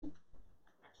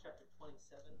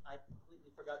I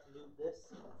completely forgot to move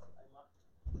this.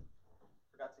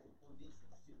 Forgot to move these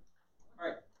things too. All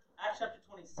right, Acts chapter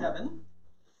 27.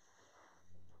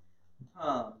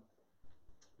 Um,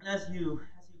 and as you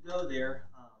go there,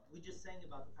 we just sang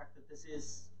about the fact that this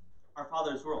is our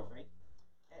Father's world, right?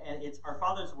 And it's our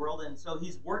Father's world, and so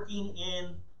He's working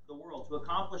in the world to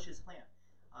accomplish His plan.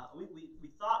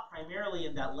 We thought primarily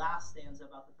in that last stanza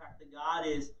about the fact that God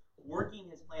is working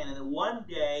His plan, and that one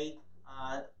day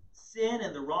sin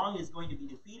and the wrong is going to be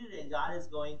defeated, and God is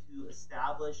going to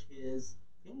establish His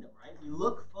kingdom. Right? We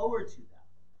look forward to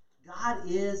that. God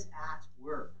is at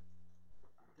work.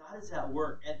 God is at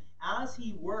work, and as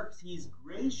He works, He's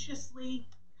graciously,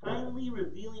 kindly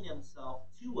revealing Himself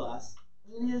to us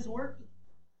in His working.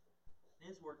 In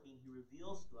His working, He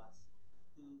reveals to us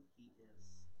who He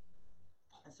is.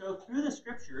 And so through the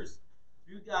Scriptures,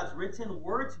 through God's written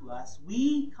word to us,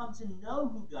 we come to know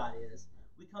who God is,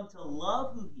 we come to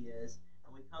love who He is,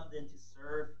 and we come then to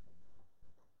serve Him.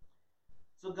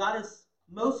 So God is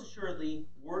most assuredly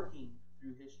working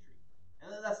through history.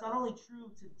 And that's not only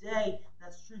true today,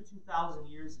 that's true 2,000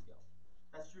 years ago.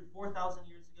 That's true 4,000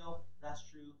 years ago. That's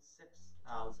true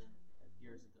 6,000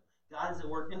 years ago. God is at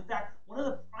work. In fact, one of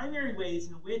the primary ways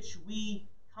in which we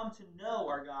come to know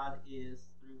our God is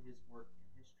through His work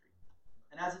in history.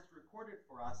 And as it's recorded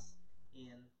for us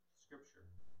in Scripture.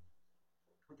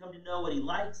 We come to know what He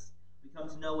likes. We come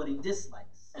to know what He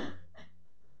dislikes.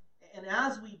 And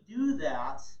as we do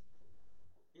that,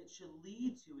 it should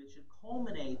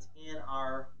culminate in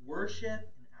our worship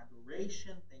and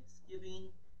adoration, thanksgiving,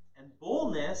 and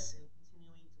boldness in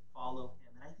continuing to follow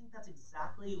Him. And I think that's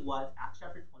exactly what Acts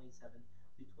chapter 27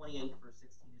 through 28 verse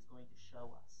 16 is going to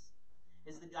show us.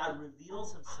 Is that God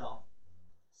reveals Himself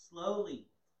slowly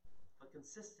but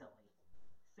consistently,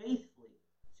 faithfully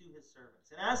to His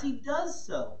servants. And as He does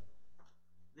so,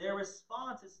 their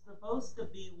response is supposed to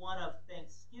be one of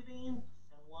thanksgiving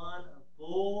and one of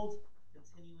bold,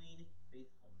 continuing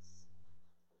faithfulness.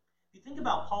 If you think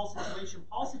about Paul's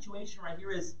situation right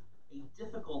here is a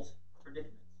difficult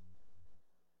predicament.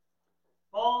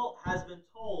 Paul has been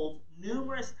told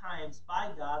numerous times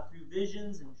by God through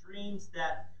visions and dreams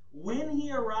that when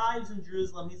he arrives in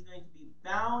Jerusalem, he's going to be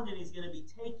bound and he's going to be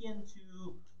taken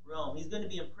to Rome. He's going to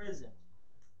be imprisoned.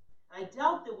 And I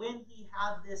doubt that when he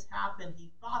had this happen,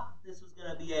 he thought that this was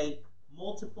going to be a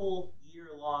multiple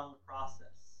year-long process.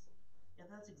 And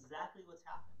that's exactly what's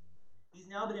happened. He's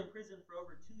now been in prison for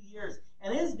over 2 years.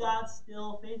 And is God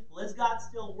still faithful? Is God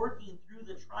still working through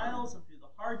the trials and through the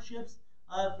hardships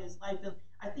of his life? And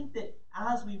I think that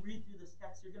as we read through this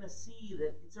text, you're going to see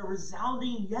that it's a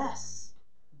resounding yes.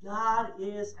 God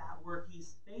is at work.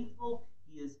 He's faithful.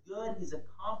 He is good. He's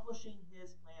accomplishing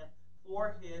His plan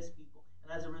for His people.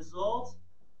 And as a result,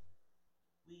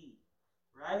 we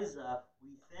rise up.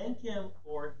 We thank Him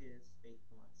for His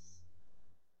faithfulness.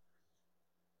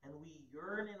 And we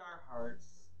yearn in our hearts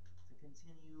to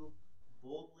continue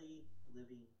boldly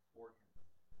living for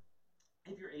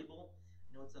Him. If you're able,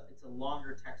 I know it's a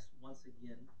longer text once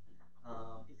again.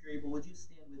 If you're able, would you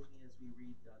stand with me as we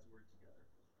read God's Word together?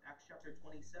 Acts chapter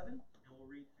 27, and we'll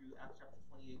read through Acts chapter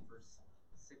 28, verse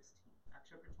 16.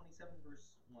 Acts chapter 27, verse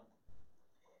 1.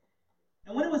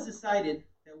 And when it was decided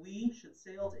that we should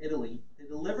sail to Italy, they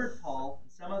delivered Paul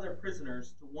and some other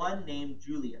prisoners to one named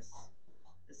Julius,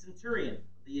 a centurion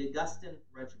of the Augustan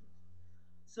regiment.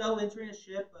 So, entering a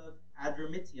ship of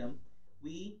Adramyttium,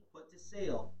 we put to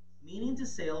sail, meaning to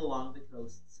sail along the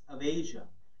coasts of Asia.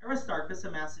 Aristarchus,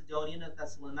 a Macedonian of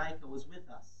Thessalonica, was with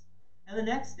us. And the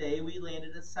next day we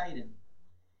landed at Sidon.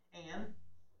 And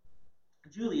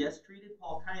Julius treated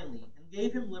Paul kindly and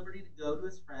gave him liberty to go to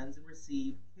his friends and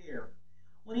receive care.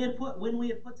 When we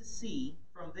had put to sea,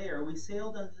 from there we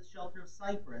sailed under the shelter of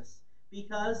Cyprus,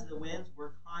 because the winds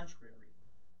were contrary.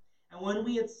 And when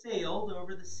we had sailed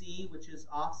over the sea which is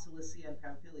off Cilicia and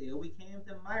Pamphylia, we came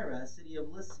to Myra, a city of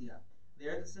Lycia.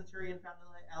 There the centurion found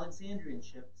an Alexandrian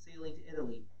ship sailing to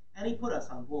Italy, and he put us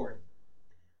on board.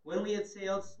 When we had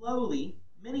sailed slowly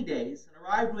many days, and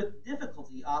arrived with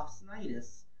difficulty off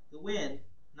Cnidus, the wind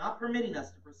not permitting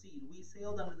us to proceed, we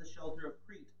sailed under the shelter of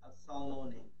Crete of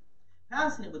Salmone.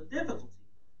 Passing it with difficulty,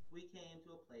 we came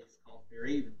to a place called Fair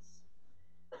Havens,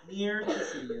 near the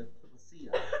city of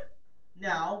Lycia.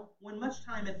 Now, when much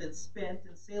time had been spent,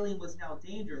 and sailing was now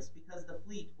dangerous, because the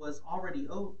fleet was already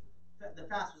over, the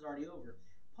fast was already over,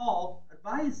 Paul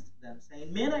advised them,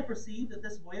 saying, Men, I perceive that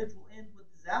this voyage will end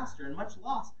with disaster and much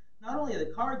loss, not only of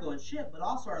the cargo and ship, but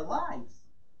also our lives.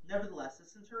 Nevertheless, the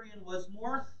centurion was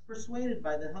more persuaded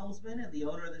by the helmsman and the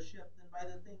owner of the ship than by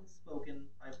the things spoken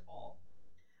by Paul.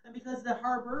 And because the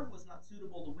harbor was not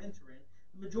suitable to winter in,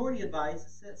 the majority advised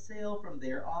to set sail from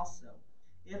there also.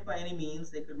 if by any means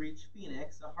they could reach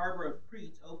Phoenix, a harbor of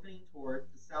Crete opening toward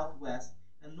the southwest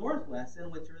and northwest,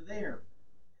 and winter there.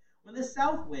 When the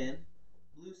south wind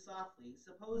blew softly,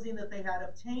 supposing that they had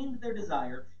obtained their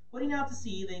desire, putting out to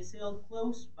sea, they sailed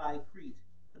close by Crete.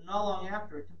 But not long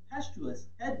after, a tempestuous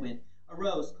headwind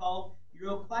arose called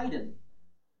Euroclydon.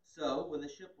 So, when the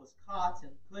ship was caught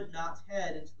and could not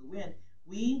head into the wind,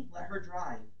 we let her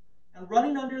drive. And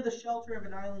running under the shelter of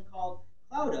an island called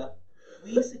Clauda,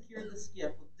 we secured the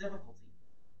skiff with difficulty.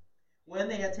 When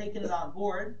they had taken it on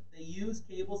board, they used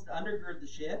cables to undergird the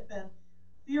ship, and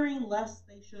fearing lest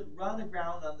they should run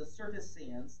aground on the Syrtis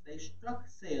sands, they struck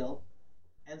sail,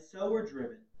 and so were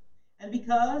driven. And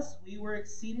because we were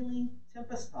exceedingly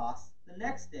tempest-tossed, the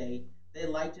next day they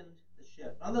lightened the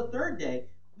ship. On the third day,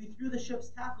 we threw the ship's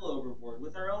tackle overboard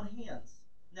with our own hands.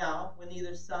 Now, when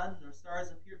neither sun nor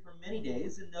stars appeared for many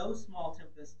days, and no small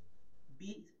tempest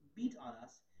beat on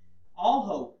us, all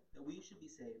hope that we should be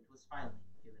saved was finally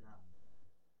given up.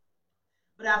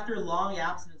 But after long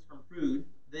abstinence from food,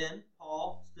 then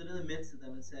Paul stood in the midst of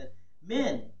them and said,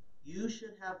 Men, you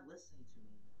should have listened to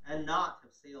me, and not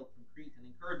have sailed from Crete and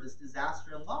incurred this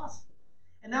disaster and loss.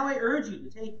 And now I urge you to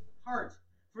take heart,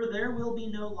 for there will be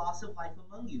no loss of life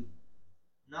among you,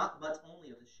 but only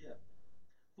of the ship.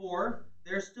 For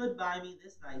there stood by me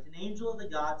this night an angel of the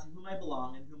God to whom I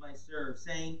belong and whom I serve,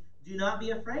 saying, Do not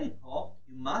be afraid, Paul.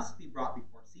 You must be brought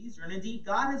before Caesar, and indeed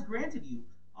God has granted you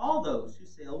all those who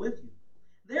sail with you.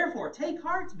 Therefore, take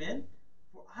heart, men,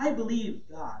 for I believe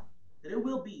God, that it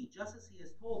will be just as he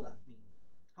has told me.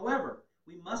 However,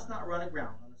 we must not run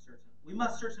aground on a certain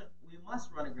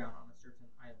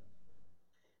island.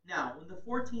 Now, when the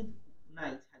 14th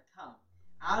night had come,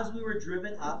 as we were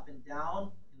driven up and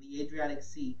down in the Adriatic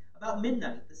Sea, about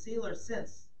midnight, the sailors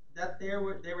sensed that they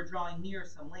were drawing near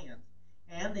some land,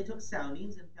 and they took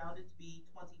soundings and found it to be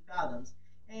 20 fathoms.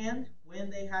 And when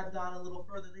they had gone a little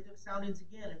further, they took soundings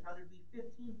again and found it to be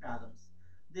 15 fathoms.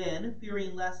 Then,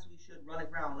 fearing lest we should run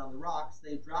aground on the rocks,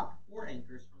 they dropped 4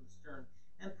 anchors from the stern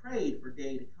and prayed for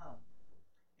day to come.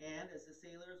 And as the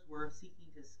sailors were seeking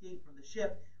to escape from the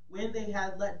ship, when they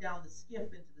had let down the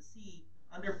skiff into the sea,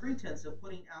 under pretense of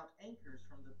putting out anchors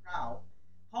from the prow,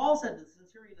 Paul said to the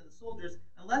centurion and the soldiers,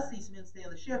 Unless these men stay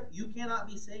on the ship, you cannot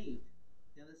be saved.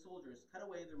 Then the soldiers cut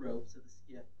away the ropes of the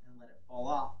skiff and let it fall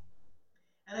off.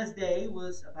 And as day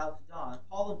was about to dawn,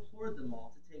 Paul implored them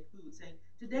all to take food, saying,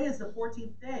 Today is the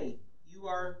 14th day. You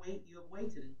have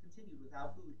waited and continued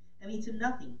without food, and eaten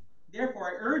nothing. Therefore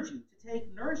I urge you to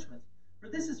take nourishment, for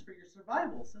this is for your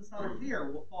survival, since not a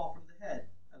hair will fall from the head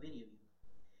of any of you.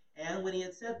 And when he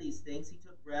had said these things, he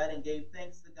took bread and gave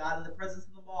thanks to God in the presence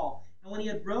of them all. And when he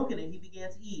had broken it, he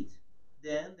began to eat.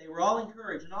 Then they were all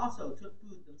encouraged, and also took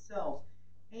food themselves.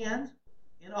 And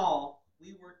in all,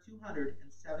 we were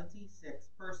 276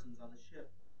 persons on the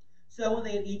ship. So when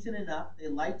they had eaten enough, they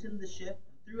lightened the ship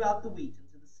and threw out the wheat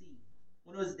into the sea.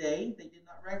 When it was day, they did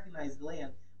not recognize the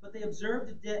land, but they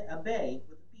observed a bay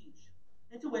with a beach,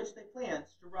 into which they planned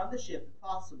to run the ship if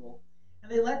possible.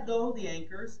 And they let go the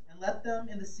anchors and left them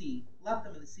in the sea,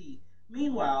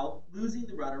 meanwhile losing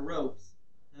the rudder ropes.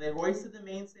 And they hoisted the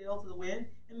mainsail to the wind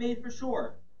and made for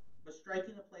shore. But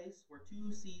striking a place where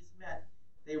 2 seas met,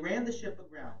 they ran the ship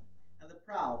aground, and the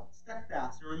prow stuck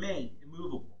fast and remained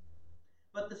immovable.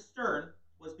 But the stern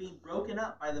was being broken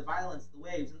up by the violence of the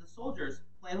waves, and the soldiers'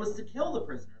 plan was to kill the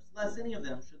prisoners, lest any of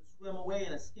them should swim away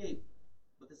and escape.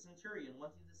 But the centurion,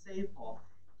 wanting to save Paul,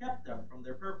 kept them from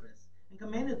their purpose, and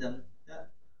commanded them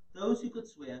that those who could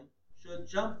swim should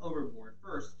jump overboard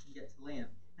first and get to land,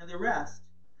 and the rest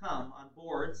come on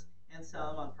boards and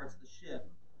some on parts of the ship.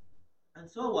 And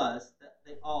so it was that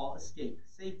they all escaped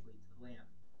safely to the land.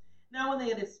 Now when they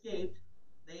had escaped,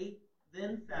 they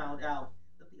then found out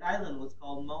that the island was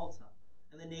called Malta,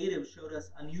 and the natives showed us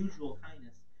unusual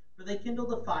kindness, for they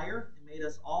kindled a fire and made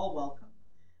us all welcome,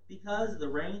 because of the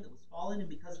rain that was falling and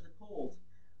because of the cold.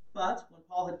 But when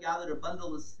Paul had gathered a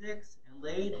bundle of sticks and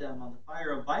laid them on the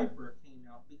fire, a viper came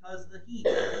out because of the heat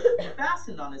and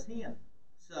fastened on his hand.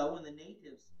 So when the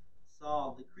natives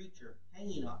saw the creature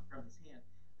hanging up from his hand,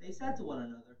 they said to one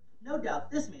another, No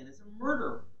doubt this man is a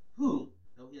murderer, whom,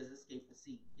 though he has escaped the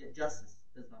sea, yet justice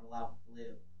does not allow him to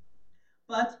live.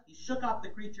 But he shook off the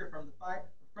creature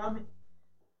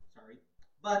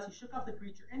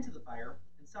into the fire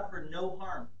and suffered no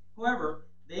harm. However,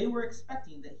 they were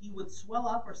expecting that he would swell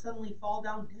up or suddenly fall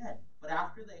down dead. But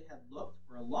after they had looked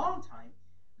for a long time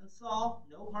and saw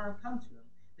no harm come to him,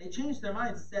 they changed their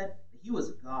minds and said that he was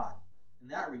a god. In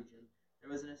that region,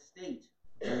 there was an estate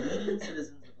of the leading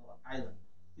citizens of the island,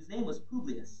 whose name was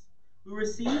Publius, who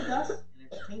received us and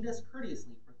entertained us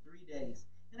courteously for 3 days.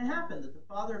 And it happened that the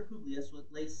father of Publius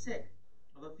lay sick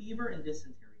of of a fever and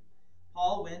dysentery.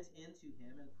 Paul went in to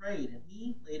him and prayed, and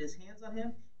he laid his hands on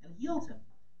him and healed him.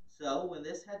 So when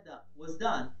this was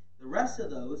done, the rest of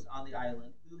those on the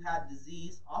island who had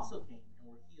disease also came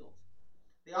and were healed.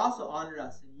 They also honored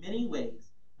us in many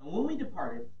ways, and when we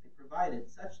departed, they provided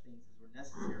such things as were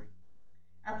necessary.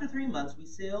 After 3 months, we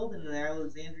sailed in an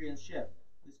Alexandrian ship,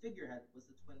 whose figurehead was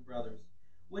the twin brothers,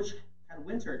 which had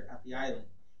wintered at the island.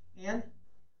 And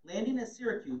landing at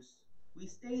Syracuse, we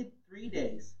stayed 3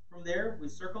 days. From there, we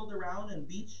circled around and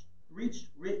reached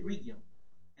Rhegium.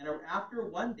 And after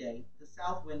 1 day, the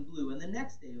south wind blew, and the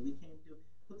next day we came to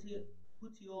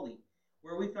Puteoli,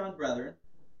 where we found brethren,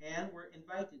 and were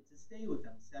invited to stay with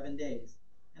them 7 days.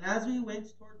 And as we went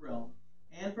toward Rome,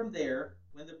 and from there,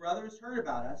 when the brothers heard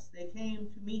about us, they came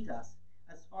to meet us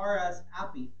as far as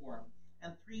Appii Forum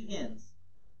and 3 inns.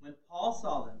 When Paul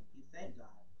saw them, he thanked God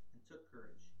and took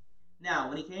courage. Now,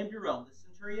 when he came to Rome, the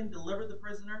centurion delivered the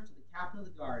prisoner to the captain of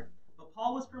the guard, but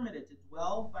Paul was permitted to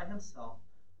dwell by himself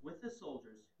with the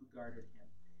soldiers who guarded him.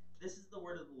 This is the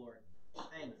word of the Lord.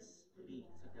 Thanks be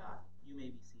to God. You may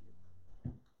be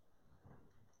seated.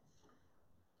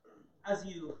 As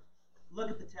you look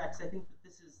at the text, I think that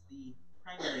this is the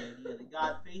primary idea, that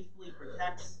God faithfully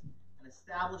protects and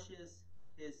establishes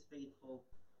his faithful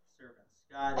servants.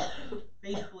 God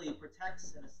faithfully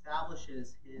protects and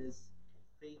establishes his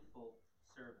faithful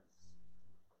servants.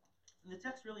 And the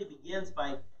text really begins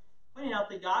by pointing out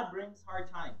that God brings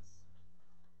hard times,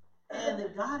 and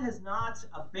that God has not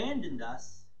abandoned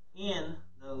us in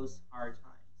those hard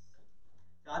times.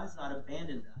 God has not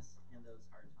abandoned us in those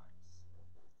hard times.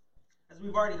 As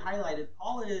we've already highlighted,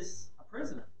 Paul is a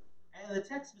prisoner. And the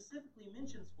text specifically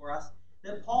mentions for us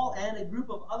that Paul and a group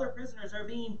of other prisoners are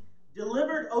being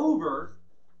delivered over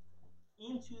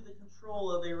into the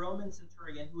control of a Roman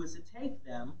centurion who is to take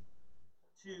them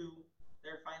to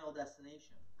their final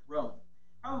destination, Rome.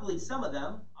 Probably some of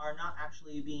them are not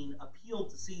actually being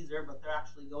appealed to Caesar, but they're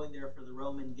actually going there for the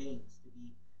Roman games to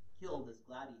be killed as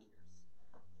gladiators.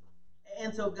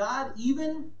 And so God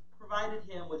even provided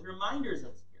him with reminders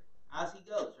of Spirit as he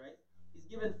goes, right? He's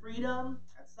given freedom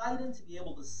at Sidon to be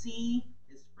able to see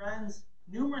his friends.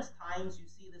 Numerous times you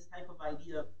see this type of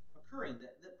idea occurring,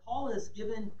 that Paul is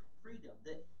given freedom,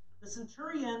 that the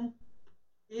centurion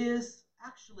is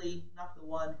actually not the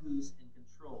one who's in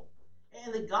control,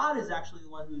 and that God is actually the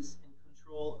one who's in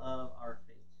control of our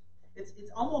fate.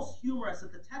 It's almost humorous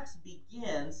that the text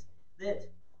begins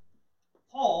that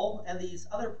Paul and these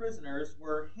other prisoners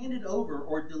were handed over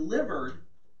or delivered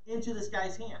into this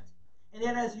guy's hand. And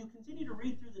yet, as you continue to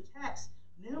read through the text,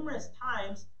 numerous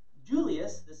times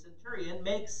Julius, the centurion,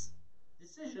 makes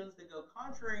decisions that go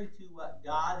contrary to what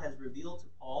God has revealed to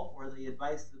Paul or the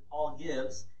advice that Paul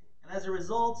gives. And as a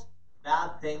result,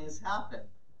 bad things happen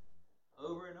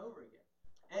over and over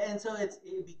again. And so it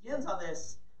begins on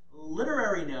this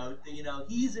literary note that,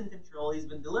 he's in control, he's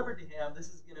been delivered to him,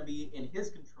 this is going to be in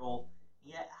his control.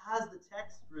 And yet, as the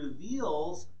text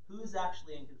reveals who's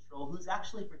actually in control, who's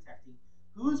actually protecting,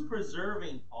 who's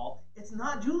preserving Paul, it's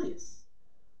not Julius.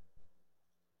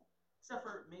 Except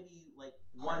for maybe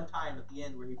one time at the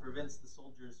end where he prevents the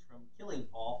soldiers from killing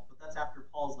Paul, but that's after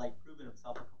Paul's proven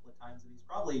himself a couple of times, and he's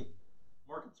probably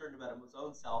more concerned about his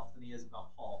own self than he is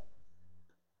about Paul.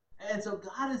 And so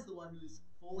God is the one who's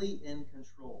fully in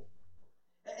control.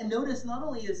 And notice, not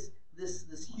only is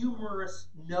this humorous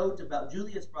note about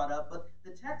Julius brought up, but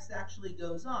the text actually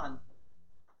goes on.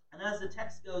 And as the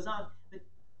text goes on,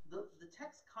 the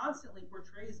text constantly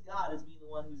portrays God as being the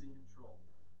one who's in control.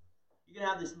 You're going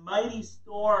to have this mighty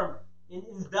storm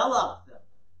envelop them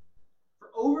for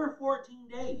over 14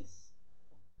 days.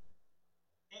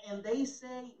 And they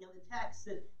say in the text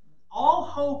that all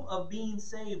hope of being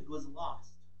saved was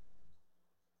lost.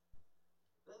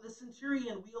 The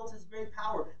centurion wields his great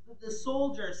power. The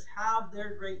soldiers have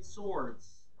their great swords.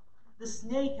 The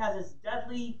snake has its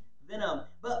deadly venom.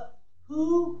 But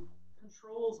who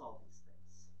controls all these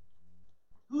things?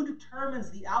 Who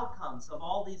determines the outcomes of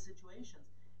all these situations?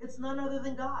 It's none other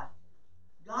than God.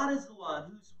 God is the one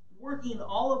who's working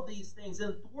all of these things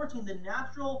and thwarting the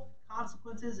natural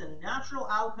consequences and natural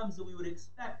outcomes that we would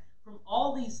expect from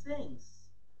all these things.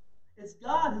 It's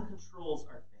God who controls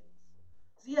our fates.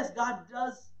 So yes, God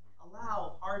does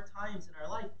allow hard times in our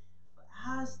life, but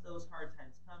as those hard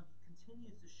times come, he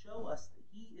continues to show us that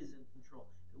he is in control,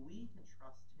 that we can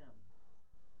trust him.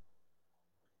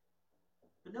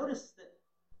 But notice that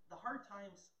the hard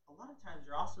times, a lot of times,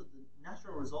 are also the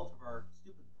natural result of our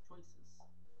stupid choices,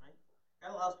 right?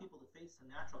 God allows people to face the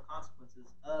natural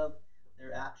consequences of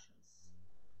their actions.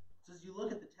 So as you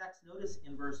look at the text, notice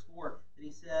in verse 4 that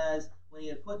he says, when he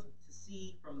had put to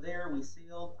sea, from there we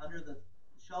sailed under the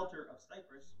shelter of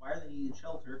Cyprus. Why are they needing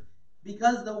shelter?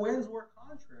 Because the winds were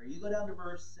contrary. You go down to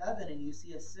verse 7 and you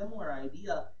see a similar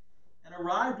idea. And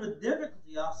arrived with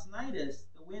difficulty off Cnidus,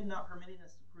 the wind not permitting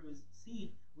us to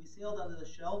proceed, we sailed under the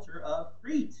shelter of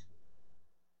Crete.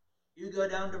 You go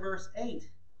down to verse 8.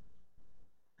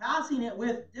 Passing it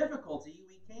with difficulty,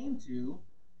 we came to.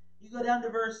 You go down to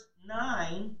verse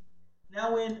 9.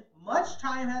 Now when much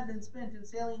time had been spent and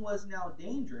sailing was now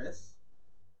dangerous,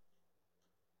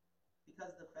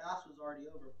 because the fast was already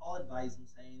over, Paul advised him,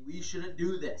 saying, we shouldn't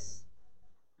do this.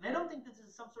 And I don't think this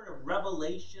is some sort of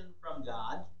revelation from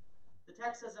God. The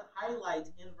text doesn't highlight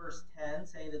in verse 10,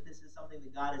 saying that this is something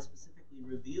that God has specifically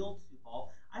revealed to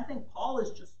Paul. I think Paul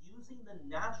is just using the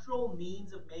natural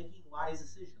means of making wise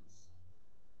decisions.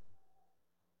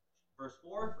 Verse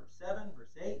 4, verse 7,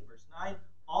 verse 8, verse 9,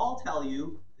 all tell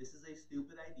you this is a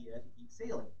stupid idea to keep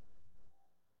sailing.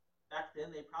 Back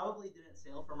then, they probably didn't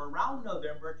sail from around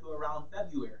November to around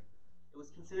February. It was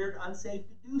considered unsafe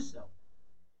to do so.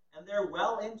 And they're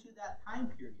well into that time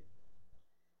period.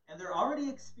 And they're already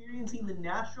experiencing the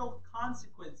natural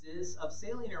consequences of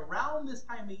sailing around this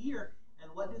time of year.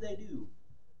 And what do? They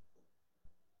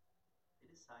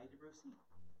decide to proceed.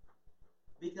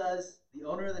 Because the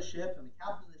owner of the ship and the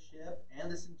captain of the ship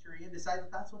and the centurion decide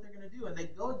that that's what they're going to do. And they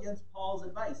go against Paul's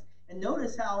advice. And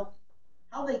notice how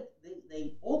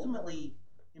they ultimately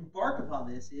embark upon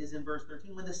this is in verse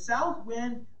 13. When the south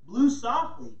wind blew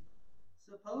softly,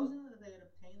 supposing that they had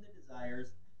obtained their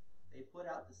desires, they put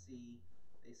out to sea.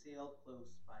 They sailed close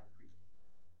by Crete.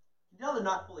 You can tell they're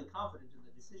not fully confident in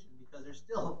the decision because they're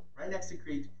still right next to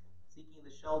Crete, seeking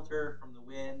the shelter from the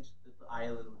wind that the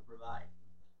island would provide.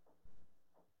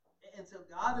 And so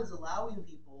God is allowing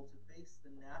people to face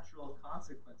the natural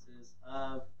consequences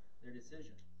of their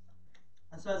decision.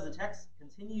 And so as the text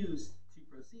continues to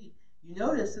proceed, you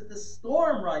notice that the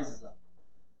storm rises up.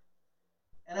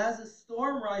 And as the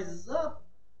storm rises up,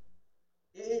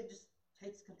 it just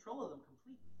takes control of them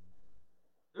completely.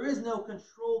 There is no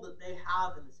control that they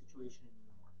have in the situation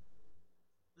anymore.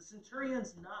 The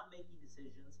centurion's not making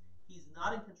decisions. He's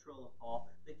not in control of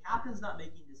Paul. The captain's not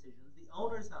making decisions. The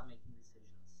owner's not making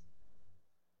decisions.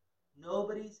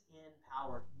 Nobody's in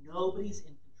power. Nobody's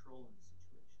in control in the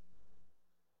situation.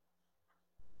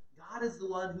 God is the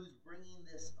one who's bringing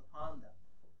this upon them.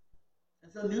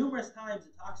 And so numerous times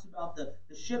it talks about the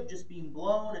ship just being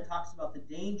blown. It talks about the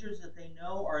dangers that they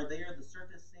know are there, the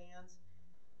Syrtis sands.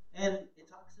 And it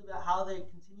talks about how they're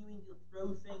continuing to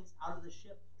throw things out of the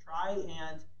ship to try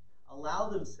and allow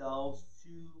themselves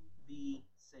to be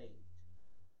saved.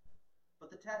 But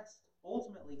the text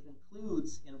ultimately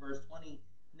concludes in verse 20,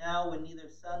 now when neither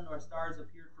sun nor stars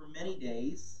appeared for many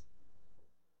days,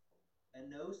 and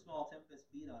no small tempest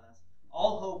beat on us,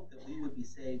 all hope that we would be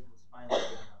saved was finally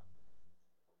given up.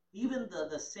 Even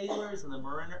the sailors and the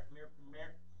mariners,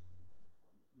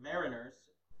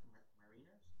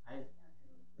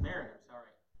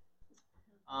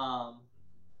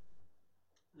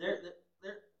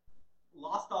 they're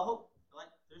lost all hope. They're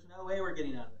like, there's no way we're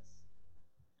getting out of this.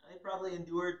 They probably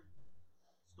endured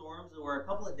storms that were a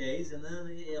couple of days, and then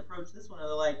they approach this one, and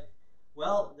they're like,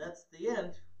 well, that's the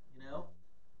end, you know.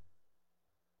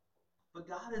 But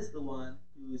God is the one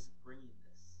who's bringing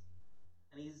this.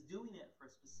 And he's doing it for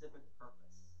a specific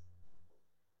purpose.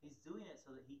 He's doing it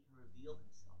so that he can reveal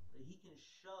himself, that he can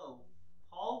show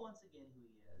Paul once again who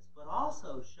he is, but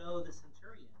also show the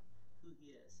centurion who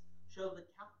he is, show the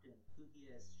captain who he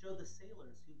is, show the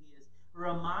sailors who he is,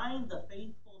 remind the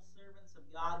faithful servants of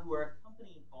God who are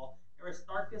accompanying Paul,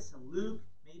 Aristarchus and Luke,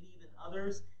 maybe even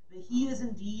others, that he is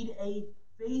indeed a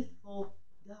faithful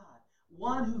God,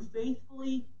 one who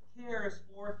faithfully cares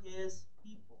for his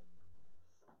people.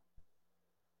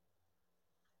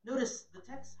 Notice the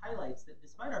text highlights that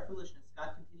despite our foolishness,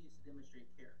 God continues to demonstrate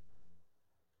care.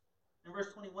 In verse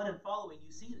 21 and following,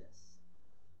 you see this.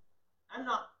 I'm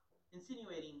not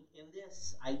insinuating in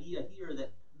this idea here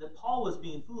that Paul was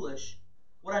being foolish.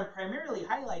 What I'm primarily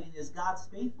highlighting is God's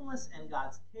faithfulness and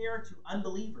God's care to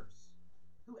unbelievers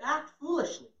who act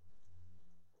foolishly.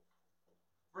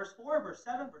 Verse 4, verse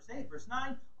 7, verse 8, verse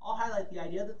 9 all highlight the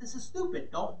idea that this is stupid.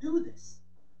 Don't do this.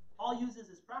 Paul uses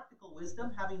his practical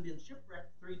wisdom, having been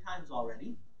shipwrecked 3 times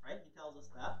already, right? He tells us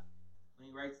that. When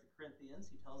he writes to Corinthians,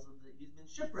 he tells them that he's been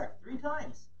shipwrecked 3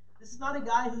 times. This is not a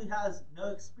guy who has no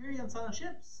experience on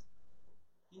ships.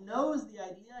 He knows the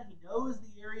idea, he knows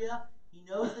the area, he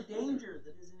knows the danger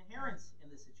that is inherent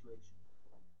in this situation.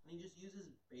 And he just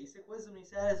uses basic wisdom. He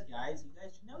says, guys, you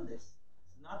guys should know this.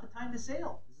 This is not the time to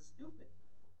sail. This is stupid.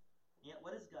 Yet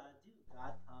what does God do?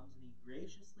 God comes and he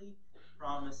graciously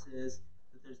promises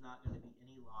that there's not going to be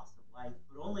any loss of life,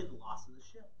 but only the loss of the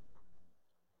ship.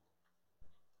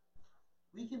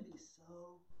 We can be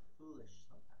so foolish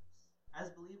sometimes, as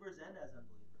believers and as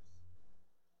unbelievers.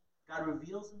 God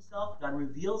reveals himself. God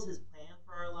reveals his plan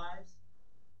for our lives.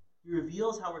 He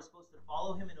reveals how we're supposed to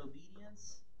follow him in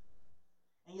obedience.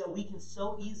 And yet we can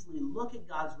so easily look at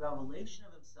God's revelation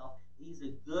of himself. He's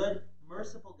a good,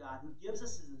 merciful God who gives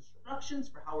us his instructions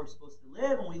for how we're supposed to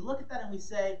live. And we look at that and we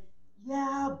say,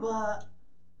 yeah, but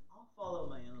I'll follow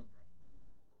my own way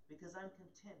because I'm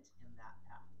content in that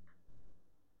path.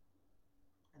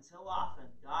 And so often,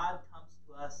 God comes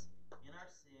to us in our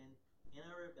sin, in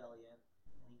our rebellion,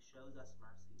 and he shows us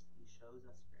mercy. He shows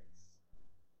us grace.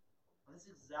 And this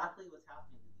is exactly what's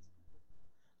happening to these people.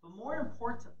 But more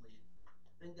importantly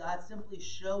than God simply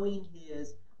showing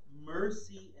his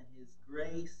mercy and his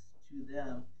grace to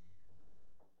them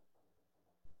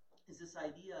is this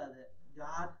idea that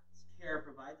God's care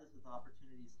provides us with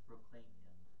opportunities to proclaim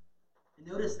him. And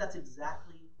notice that's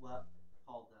exactly what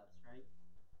Paul does, right?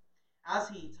 As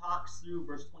he talks through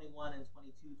verse 21 and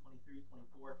 22, 23,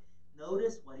 24,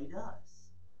 notice what he does.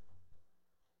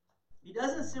 He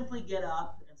doesn't simply get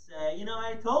up and say,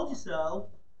 I told you so,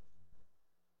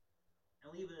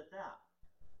 and leave it at that.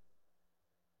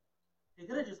 He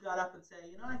could have just got up and say,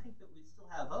 I think that we still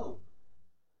have hope.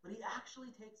 But he actually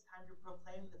takes time to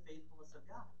proclaim the faithfulness of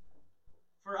God.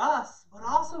 For us, but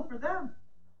also for them.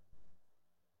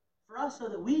 For us, so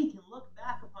that we can look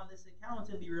back upon this account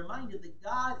and be reminded that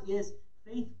God is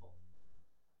faithful.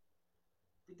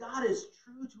 That God is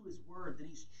true to his word, that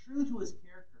he's true to his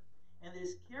character. And that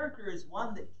his character is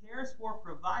one that cares for,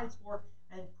 provides for,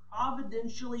 and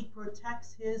providentially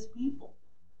protects his people.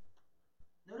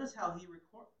 Notice how he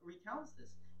recounts this.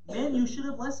 Men, you should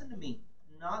have listened to me,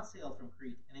 not sailed from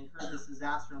Crete, and incurred this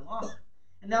disaster and loss.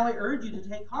 And now I urge you to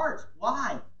take heart.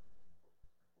 Why?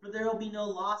 For there will be no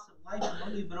loss of life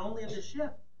among you, but only of the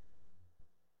ship.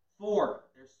 For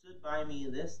there stood by me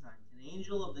this night an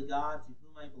angel of the God to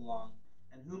whom I belong,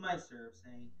 and whom I serve,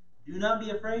 saying, do not be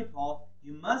afraid, Paul.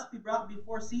 You must be brought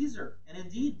before Caesar. And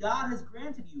indeed, God has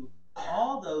granted you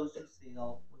all those who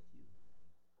sail with you.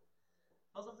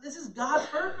 This is God's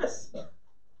purpose.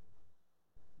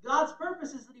 God's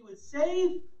purpose is that he would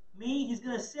save me. He's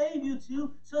going to save you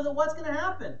too. So that what's going to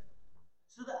happen?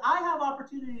 So that I have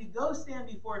opportunity to go stand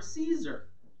before Caesar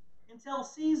and tell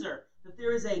Caesar that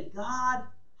there is a God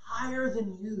higher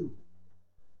than you.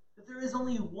 That there is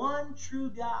only one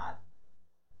true God.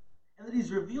 And that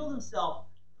he's revealed himself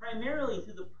primarily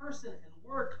through the person and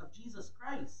work of Jesus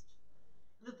Christ.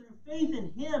 And that through faith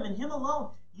in him and him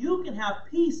alone, you can have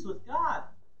peace with God.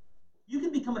 You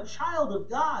can become a child of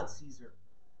God, Caesar.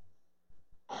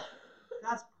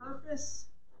 God's purpose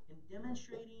in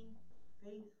demonstrating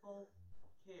faithful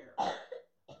care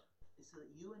is so that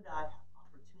you and I have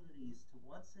opportunities to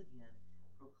once again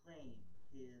proclaim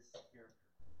his character.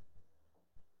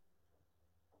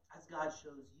 As God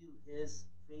shows you his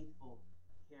faithful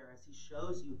care, as he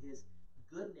shows you his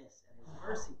goodness and his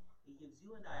mercy, he gives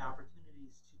you and I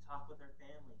opportunities to talk with our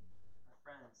family, our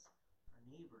friends, our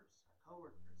neighbors, our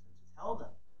coworkers, and to tell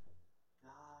them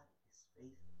God is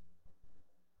faithful.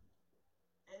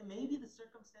 And maybe the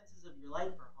circumstances of your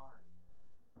life are hard.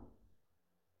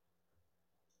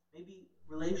 Maybe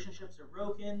relationships are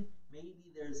broken.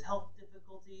 Maybe there's health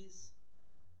difficulties.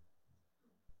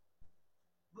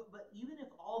 But even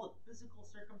if all the physical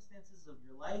circumstances of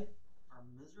your life are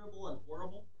miserable and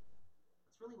horrible,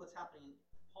 that's really what's happening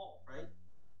to Paul, right?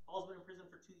 Paul's been in prison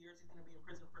for 2 years. He's going to be in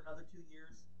prison for another 2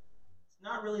 years. It's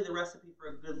not really the recipe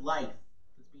for a good life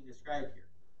that's being described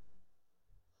here.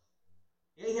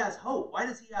 Yeah, he has hope. Why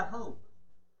does he have hope?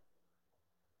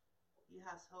 He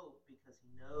has hope because he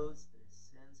knows that his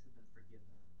sins have been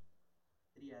forgiven,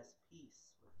 that he has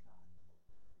peace with God,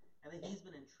 and that he's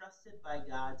been entrusted by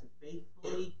God to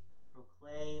faithfully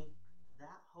proclaim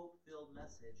that hope-filled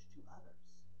message to others.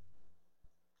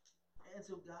 And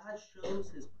so God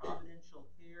shows his providential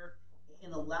care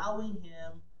in allowing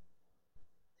him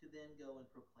to then go and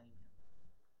proclaim him.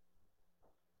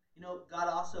 God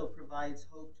also provides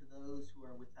hope to those who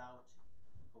are without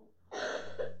hope.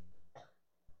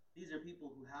 These are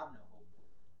people who have no hope.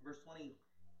 Verse 20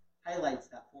 highlights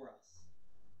that for us.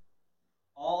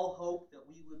 All hope that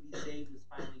we would be saved is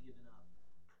finally given up.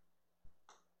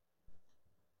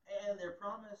 And they're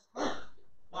promised hope.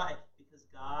 Why? Because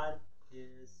God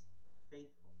is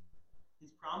faithful.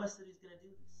 He's promised that he's going to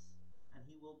do this, and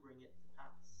he will bring it to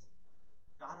pass.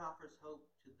 God offers hope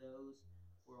to those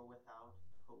who are without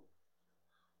hope.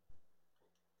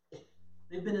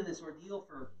 They've been in this ordeal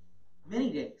for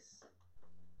many days.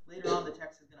 Later on, the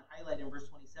text is going to highlight in verse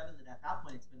 27 that at that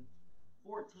point it's been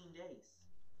 14 days.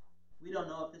 We don't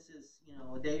know if this is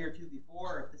a day or two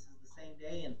before, or if this is the same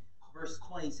day in verse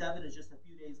 28. 27 is just a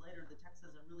few days later. The text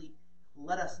doesn't really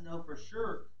let us know for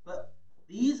sure. But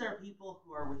these are people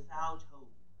who are without hope.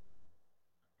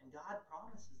 And God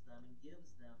promises them and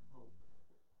gives them hope.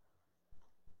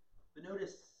 But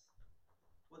notice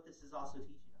what this is also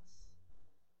teaching us.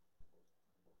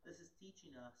 This is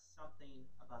teaching us something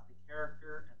about the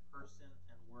character and person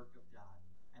and work of God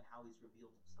and how he's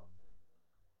revealed himself.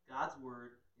 God's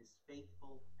word is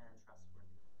faithful and trustworthy.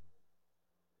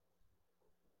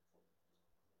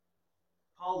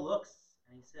 Paul looks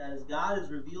and he says, God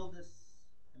has revealed this,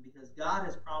 and because God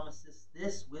has promised this,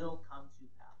 this will come to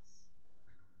pass.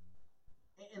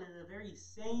 And in a very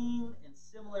same and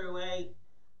similar way,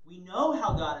 we know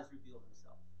how God has revealed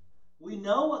himself. We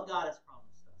know what God has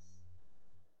promised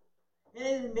us.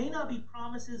 And it may not be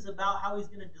promises about how he's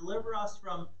going to deliver us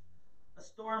from a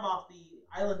storm off the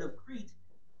island of Crete.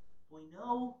 We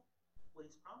know what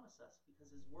he's promised us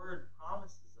because his word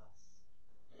promises us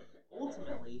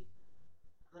ultimately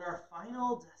that our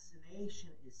final destination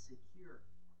is secure.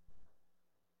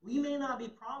 We may not be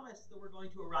promised that we're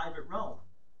going to arrive at Rome.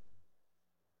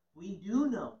 We do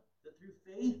know that through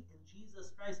faith in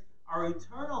Jesus Christ, our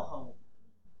eternal home,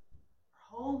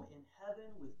 our home in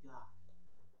heaven with God,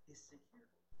 is secure.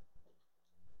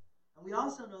 And we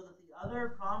also know that the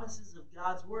other promises of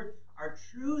God's word are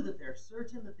true, that they're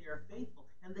certain, that they are faithful,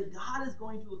 and that God is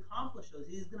going to accomplish those.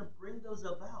 He's going to bring those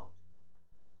about.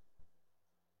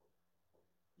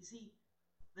 You see,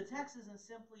 the text isn't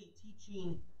simply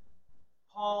teaching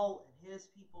Paul and his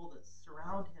people that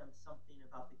surround him something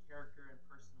about the character and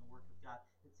person and work of God.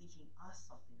 It's teaching us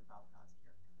something about God's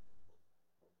character.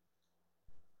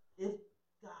 If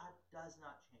God does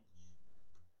not change,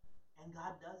 and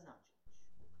God does not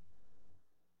change,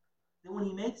 then when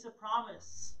he makes a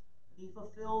promise, he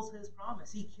fulfills his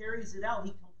promise. He carries it out.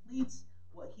 He completes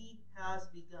what he has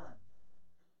begun.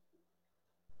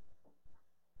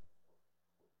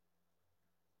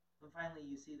 And finally,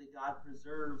 you see that God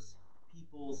preserves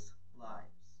people's lives.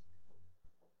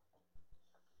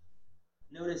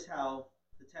 Notice how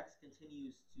the text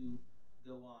continues to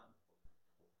go on.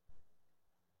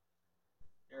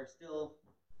 They're still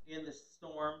in the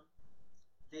storm,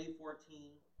 day 14,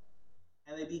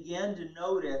 and they begin to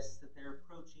notice that they're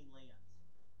approaching land.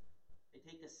 They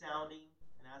take a sounding,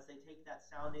 and as they take that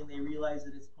sounding, they realize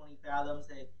that it's 20 fathoms.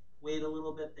 They wait a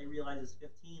little bit, they realize it's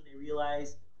 15. They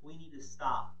realize we need to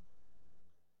stop.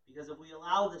 Because if we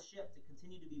allow the ship to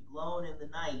continue to be blown in the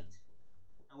night,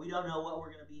 and we don't know what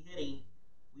we're going to be hitting,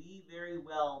 we very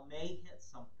well may hit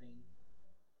something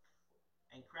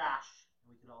and crash,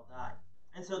 and we could all die.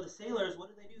 And so the sailors, what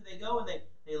do? They go and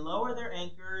they lower their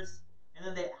anchors, and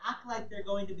then they act like they're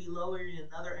going to be lowering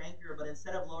another anchor, but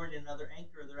instead of lowering another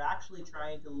anchor, they're actually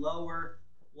trying to lower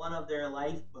one of their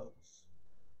lifeboats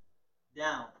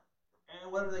down.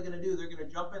 And what are they going to do? They're going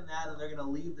to jump in that, and they're going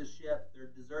to leave the ship, their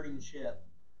deserting ship.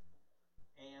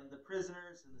 And the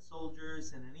prisoners and the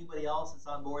soldiers and anybody else that's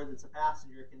on board that's a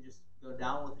passenger can just go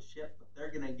down with the ship, but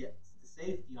they're going to get to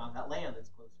safety on that land that's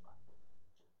close by.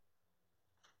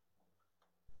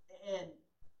 And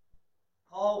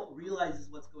Paul realizes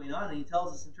what's going on, and he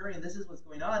tells the centurion, this is what's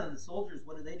going on. And the soldiers,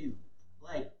 what do?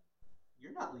 Like,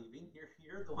 you're not leaving.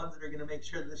 You're the ones that are going to make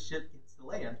sure the ship gets to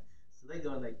land. So they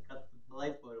go and they cut the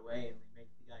lifeboat away, and they make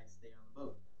the guys stay on the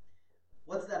boat.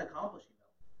 What's that accomplishing,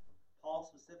 though? Paul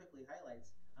specifically highlights,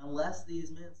 unless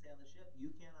these men stay on the ship, you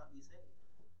cannot be saved.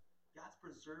 God's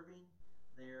preserving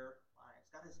their lives.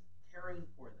 God is caring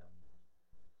for them.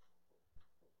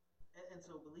 And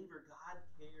so, believer, God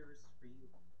cares for you.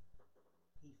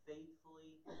 He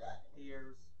faithfully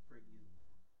cares for you.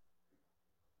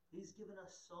 He's given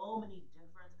us so many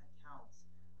different accounts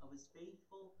of his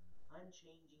faithful,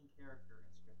 unchanging character in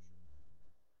Scripture.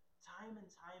 Time and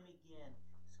time again,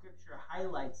 Scripture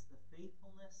highlights the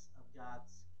faithfulness of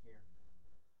God's care.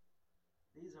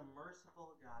 That he's a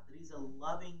merciful God, that he's a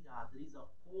loving God, that he's a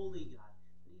holy God,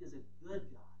 that he is a good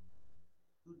God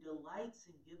who delights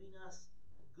in giving us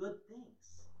good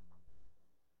things.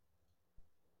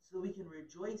 So that we can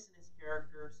rejoice in his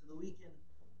character, so that we can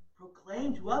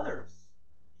proclaim to others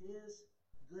his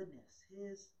goodness,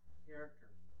 his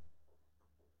character.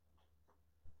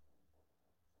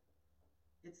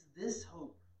 It's this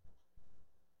hope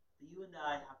that you and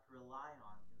I have to rely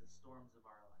on in the storms of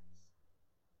our lives.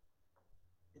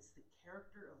 It's the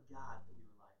character of God that we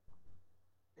rely on.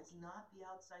 It's not the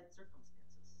outside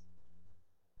circumstances.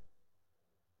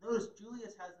 Notice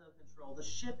Julius has no control. The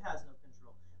ship has no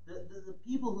control. The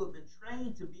people who have been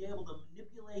trained to be able to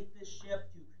manipulate this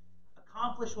ship to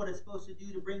accomplish what it's supposed to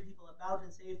do to bring people about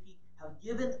in safety have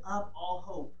given up all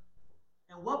hope.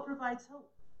 And what provides hope?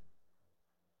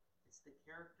 It's the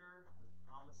character and the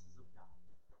promises of God.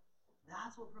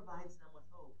 That's what provides them with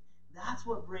hope. That's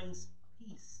what brings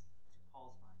peace to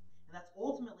Paul's mind. And that's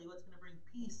ultimately what's going to bring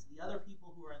peace to the other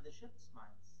people who are in the ship's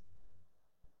minds.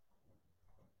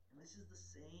 And this is the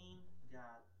same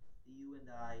God that you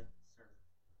and I serve.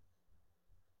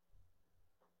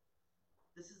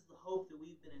 This is the hope that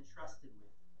we've been entrusted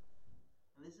with.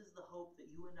 And this is the hope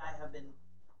that you and I have been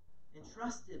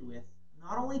entrusted with,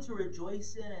 not only to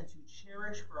rejoice in and to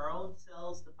cherish for our own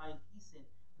selves to find peace in,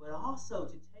 but also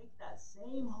to take that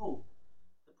same hope,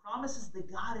 the promises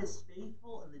that God is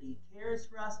faithful and that He cares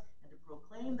for us, and to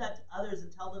proclaim that to others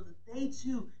and tell them that they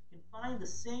too can find the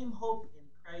same hope in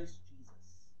Christ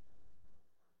Jesus.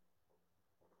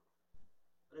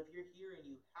 But if you're here and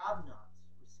you have not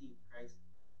received Christ,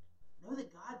 know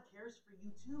that God cares for you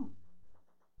too.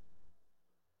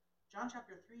 John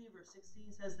chapter 3, verse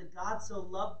 16 says that God so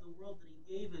loved the world that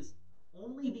He gave His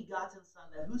only begotten Son,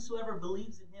 that whosoever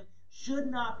believes in Him should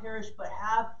not perish but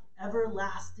have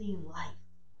everlasting life.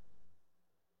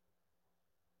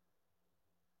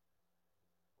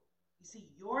 You see,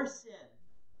 your sin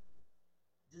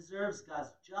deserves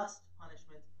God's just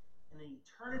punishment and an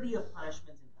eternity of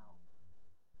punishment in hell.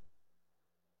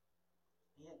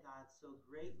 And yet God so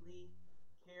greatly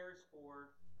cares for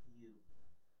you,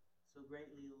 so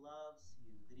greatly loves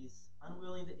you, that He's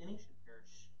unwilling that any should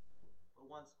perish, but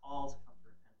wants all to come to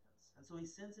repentance. And so He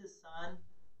sends His Son.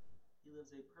 He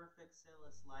lives a perfect,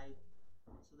 sinless life,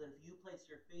 so that if you place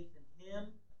your faith in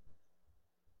Him,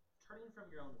 turning from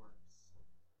your own works,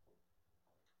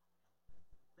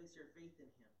 place your faith in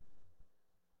Him,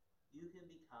 you can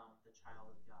become the child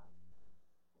of God.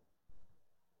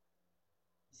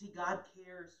 You see, God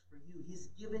cares for you.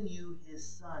 He's given you His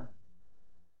Son.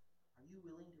 Are you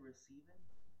willing to receive it?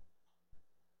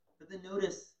 But then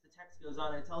notice the text goes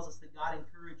on and it tells us that God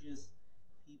encourages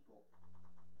people.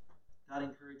 God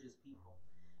encourages people.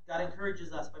 God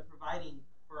encourages us by providing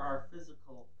for our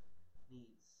physical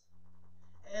needs.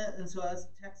 And so as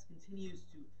the text continues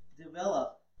to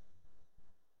develop,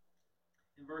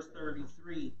 in verse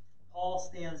 33, Paul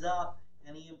stands up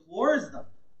and he implores them.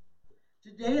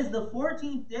 Today is the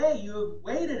 14th day you have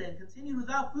waited and continued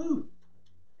without food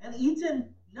and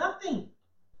eaten nothing.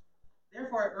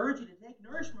 Therefore I urge you to take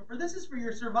nourishment, for this is for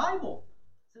your survival,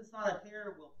 since not a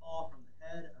hair will fall from the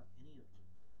head of any of you.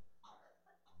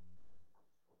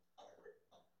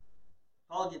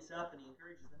 Paul gets up and he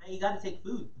encourages them, hey, you got to take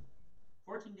food.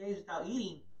 14 days without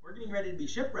eating, we're getting ready to be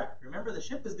shipwrecked. Remember, the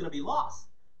ship is going to be lost.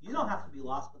 You don't have to be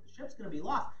lost, but the ship's going to be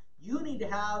lost. You need to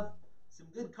have some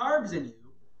good carbs in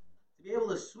you to be able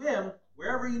to swim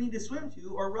wherever you need to swim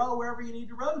to or row wherever you need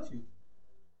to row to.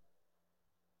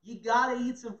 You got to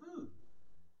eat some food.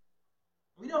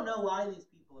 We don't know why these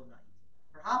people have not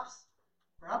eaten. Perhaps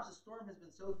the storm has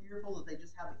been so fearful that they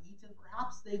just haven't eaten.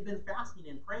 Perhaps they've been fasting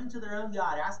and praying to their own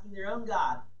God, asking their own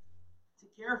God to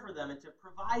care for them and to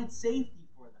provide safety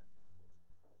for them.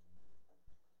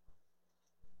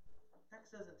 The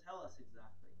text doesn't tell us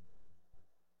exactly.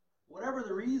 Whatever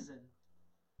the reason,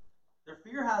 their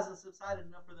fear hasn't subsided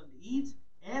enough for them to eat,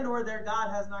 and or their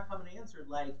God has not come and answered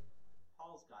like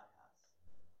Paul's God has.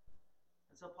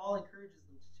 And so Paul encourages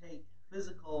them to take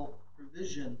physical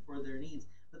provision for their needs.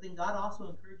 But then God also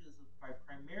encourages us by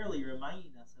primarily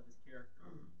reminding us of His character.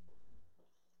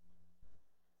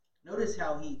 Notice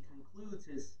how He concludes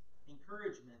His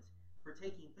encouragement for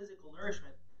taking physical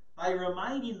nourishment by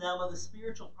reminding them of the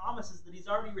spiritual promises that He's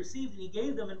already received and He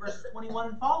gave them in verses 21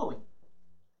 and following.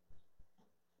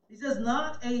 He says,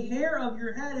 not a hair of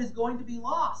your head is going to be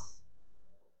lost.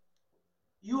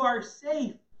 You are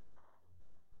safe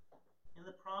in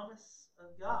the promise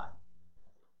of God.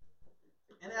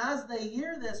 And as they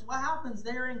hear this, what happens?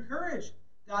 They're encouraged.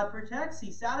 God protects.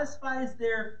 He satisfies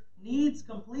their needs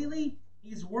completely.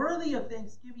 He's worthy of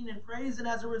thanksgiving and praise. And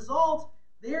as a result,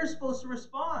 they're supposed to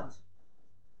respond.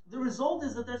 The result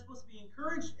is that they're supposed to be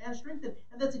encouraged and strengthened.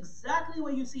 And that's exactly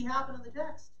what you see happen in the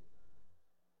text.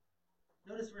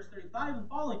 Notice verse 35 and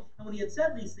following. And when he had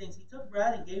said these things, he took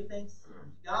bread and gave thanks to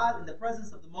God in the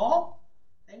presence of them all,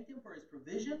 thanked Him for His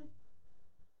provision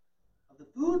of the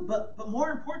food, but more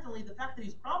importantly, the fact that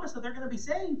He's promised that they're going to be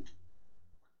saved.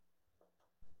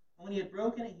 And when he had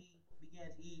broken it, he began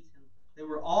to eat, and they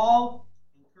were all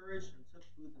encouraged and took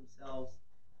food themselves.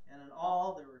 And in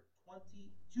all, there were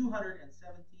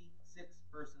 276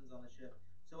 persons on the ship.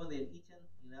 So when they had eaten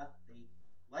enough, they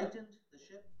lightened the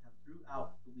ship and threw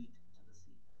out the wheat into the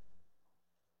sea.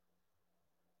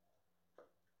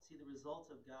 See, the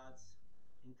result of God's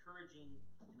encouraging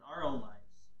in our own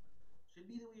lives should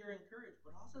be that we are encouraged,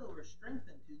 but also that we're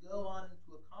strengthened to go on and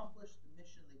to accomplish the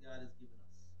mission that God has given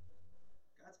us.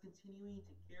 God's continuing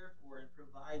to care for and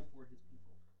provide for His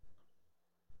people.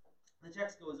 The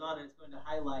text goes on and it's going to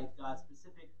highlight God's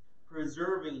specific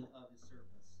preserving of his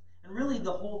servants. And really,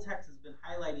 the whole text has been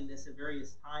highlighting this at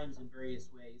various times in various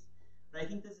ways. But I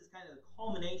think this is kind of the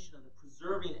culmination of the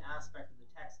preserving aspect of the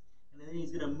text. And then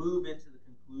he's going to move into the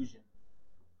conclusion.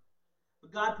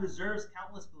 But God preserves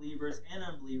countless believers and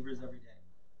unbelievers every day.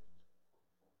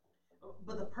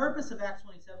 But the purpose of Acts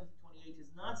 27 through 28 is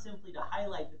not simply to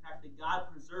highlight the fact that God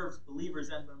preserves believers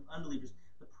and unbelievers.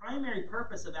 The primary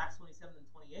purpose of Acts 27 and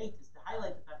 28 is to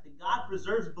highlight the fact that God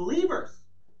preserves believers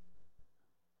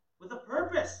with a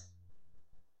purpose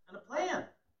and a plan.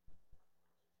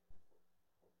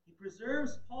 He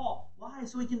preserves Paul. Why?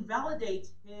 So he can validate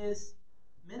his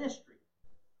ministry.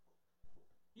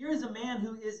 Here is a man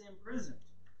who is imprisoned,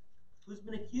 who's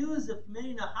been accused of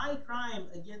committing a high crime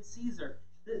against Caesar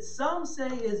that some say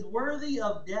is worthy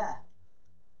of death.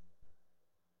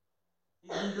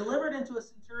 He's been delivered into a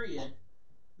centurion.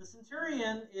 The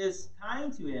centurion is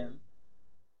kind to him,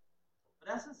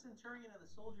 but as the centurion and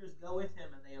the soldiers go with him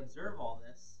and they observe all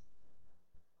this,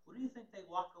 what do you think they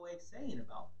walk away saying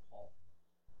about Paul?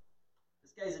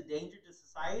 This guy's a danger to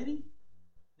society?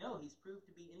 No, he's proved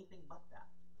to be anything but that.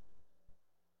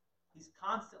 He's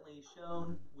constantly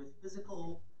shown with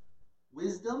physical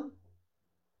wisdom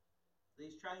that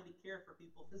he's trying to care for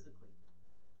people physically.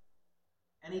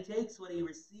 And he takes what he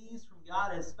receives from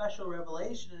God as special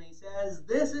revelation and he says,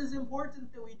 this is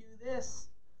important that we do this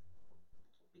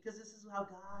because this is how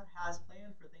God has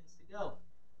planned for things to go.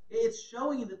 It's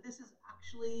showing that this is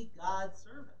actually God's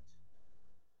servant.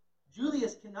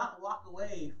 Julius cannot walk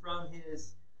away from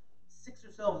his 6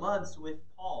 or so months with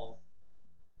Paul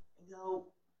and go,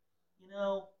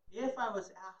 if I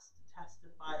was asked to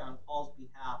testify on Paul's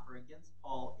behalf or against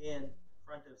Paul in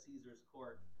front of Caesar's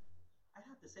court, I'd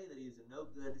have to say that he's a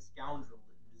no-good scoundrel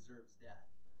that deserves death.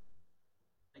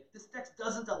 This text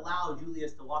doesn't allow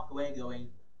Julius to walk away going,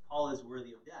 Paul is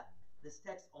worthy of death. This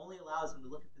text only allows him to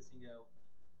look at this and go,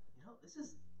 this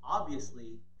is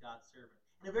obviously God's servant.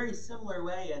 In a very similar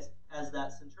way as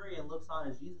that centurion looks on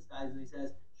as Jesus dies and he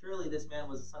says, surely this man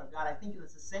was the Son of God. I think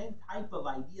it's the same type of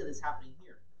idea that's happening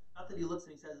here. Not that he looks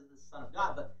and he says, this is the Son of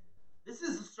God, but this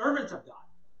is the servant of God.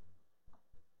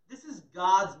 This is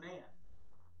God's man.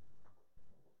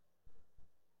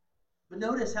 But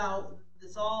notice how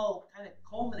this all kind of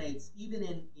culminates even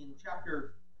in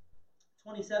chapter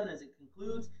 27 as it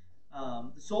concludes.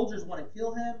 The soldiers want to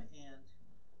kill him, and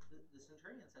the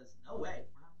centurion says, no way,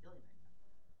 we're not killing him.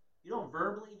 You don't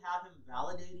verbally have him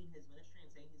validating his ministry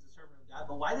and saying he's a servant of God,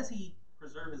 but why does he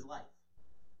preserve his life?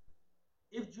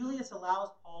 If Julius allows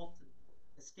Paul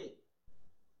to escape,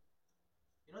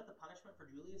 you know what the punishment for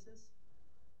Julius is?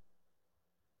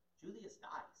 Julius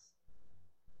dies.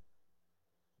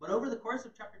 But over the course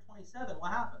of chapter 27,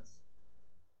 what happens?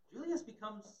 Julius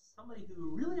becomes somebody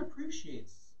who really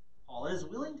appreciates Paul and is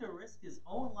willing to risk his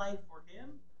own life for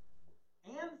him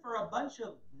and for a bunch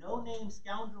of no-name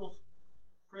scoundrel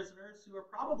prisoners who are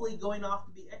probably going off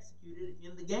to be executed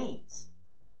in the games.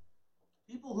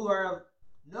 People who are of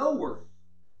no worth.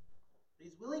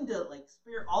 He's willing to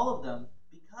spare all of them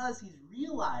because he's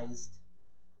realized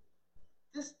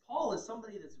this Paul is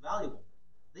somebody that's valuable.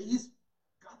 That he's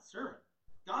God's servant.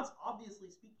 God's obviously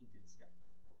speaking to this guy.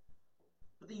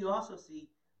 But then you also see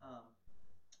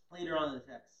later on in the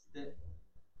text that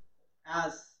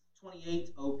as 28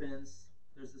 opens,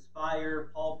 there's this fire.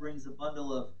 Paul brings a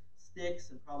bundle of sticks,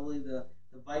 and probably the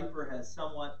viper has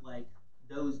somewhat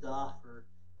dozed off, or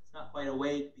it's not quite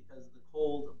awake because of the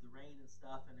cold of the rain and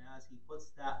stuff. And as he puts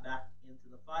that back into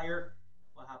the fire,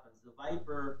 what happens? The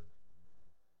viper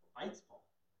bites Paul.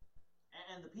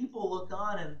 And the people look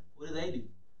on, and what do?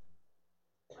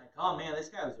 Oh man, this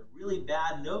guy was a really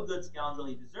bad, no good scoundrel.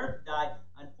 He deserved to die.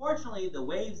 Unfortunately, the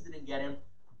waves didn't get him,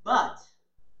 but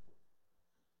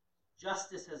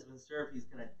justice has been served. He's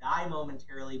going to die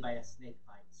momentarily by a snake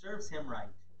bite. Serves him right.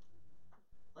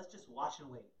 Let's just watch and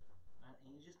wait.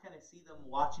 And you just kind of see them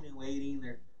watching and waiting.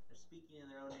 They're speaking in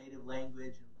their own native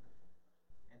language and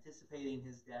anticipating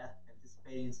his death,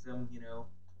 anticipating some,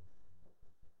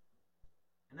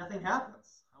 and nothing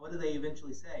happens. What do they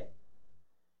eventually say?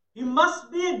 He must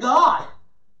be a god.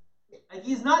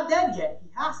 He's not dead yet. He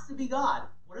has to be God.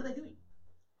 What are they doing?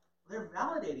 They're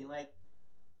validating,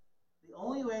 the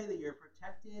only way that you're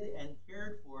protected and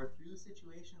cared for through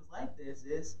situations like this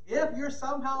is if you're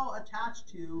somehow attached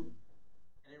to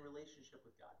and in relationship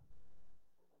with God.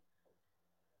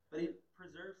 But he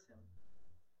preserves him.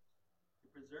 He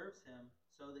preserves him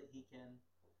so that he can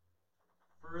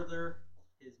further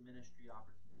his ministry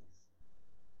opportunities.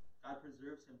 God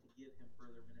preserves him to give him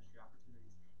further ministry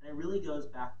opportunities. And it really goes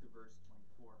back to verse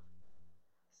 24,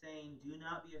 saying, do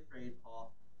not be afraid,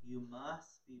 Paul. You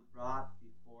must be brought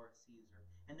before Caesar.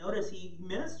 And notice he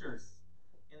ministers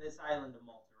in this island of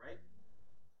Malta, right?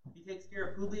 He takes care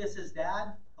of Publius, his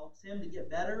dad, helps him to get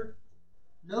better.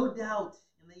 No doubt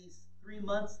in these 3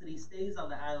 months that he stays on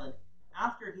the island,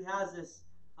 after he has this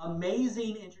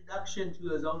amazing introduction to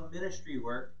his own ministry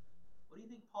work, what do you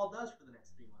think Paul does for the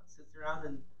next 3 months? Sits around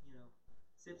and,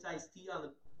 sips iced tea on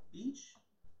the beach?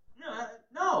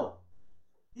 No.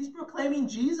 He's proclaiming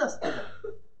Jesus to them.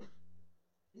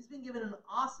 He's been given an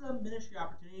awesome ministry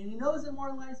opportunity, and he knows that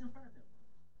more lies in front of him.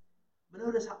 But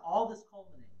notice how all this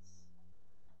culminates.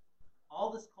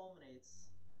 All this culminates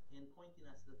in pointing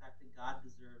us to the fact that God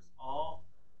deserves all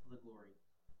the glory.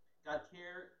 God's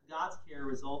care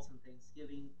results in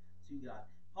thanksgiving to God.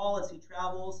 Paul, as he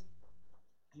travels,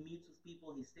 he meets with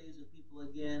people, he stays with people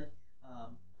again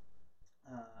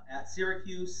at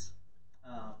Syracuse.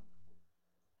 Not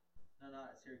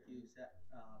at Syracuse, at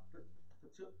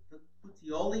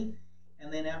Puteoli.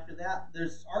 And then after that,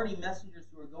 there's already messengers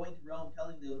who are going to Rome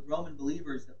telling the Roman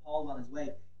believers that Paul is on his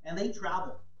way. And they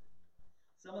travel.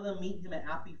 Some of them meet him at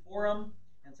Appii Forum,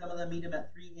 and some of them meet him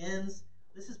at 3 Inns.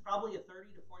 This is probably a 30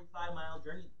 to 45 mile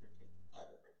journey that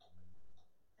they're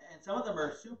taking. And some of them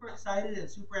are super excited and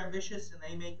super ambitious, and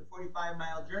they make the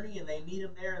 45-mile journey, and they meet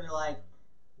him there, and they're like,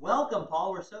 "Welcome,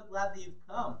 Paul. We're so glad that you've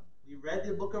come. We read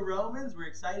the book of Romans. We're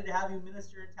excited to have you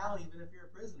minister in town, even if you're a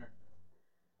prisoner."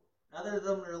 Other of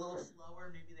them are a little slower.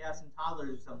 Maybe they have some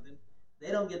toddlers or something. They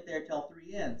don't get there till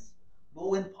 3 Inns. But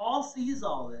when Paul sees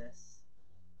all this,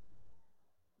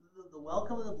 the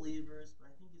welcome of the believers, but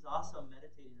I think he's also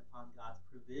meditating upon God's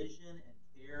provision and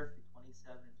care through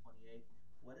 27 and 28.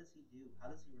 What does he do? How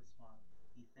does he respond?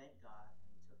 He thanked God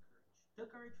and he took courage. Took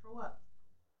courage for what?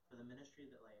 For the ministry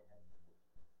that lay ahead.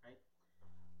 Right?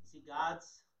 You see,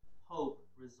 God's hope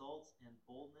results in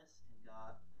boldness in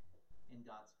God's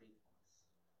faithfulness.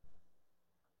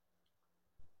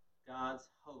 God's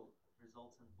hope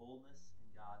results in boldness in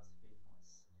God's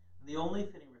faithfulness. And the only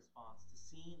fitting response to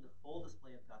seeing the full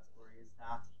display of God's glory is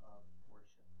that of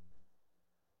worship.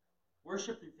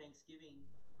 Worship through thanksgiving,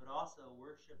 but also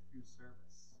worship through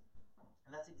service.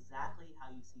 And that's exactly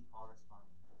how you see Paul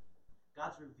responding.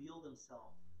 God's revealed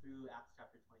himself through Acts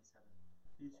chapter 27,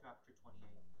 through chapter 28.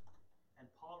 And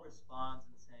Paul responds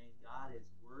in saying, God is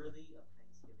worthy of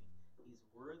thanksgiving. He's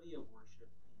worthy of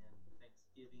worship in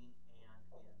thanksgiving and in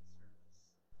service.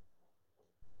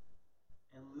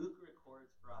 And Luke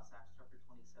records for us Acts chapter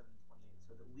 27 and 28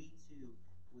 so that we too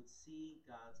would see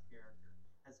God's character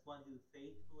as one who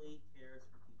faithfully cares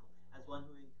for people, as one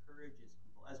who encourages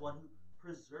people, as one who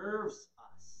preserves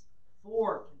us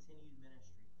for continued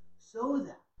ministry, so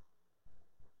that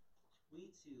we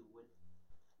too would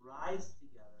rise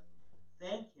together,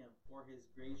 thank him for his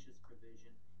gracious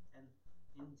provision, and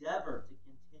endeavor to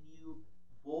continue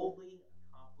boldly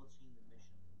accomplishing the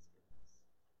mission that he's given us.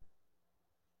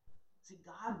 See,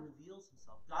 God reveals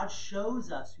himself. God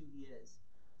shows us who he is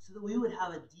so that we would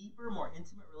have a deeper, more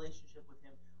intimate relationship with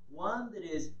him, one that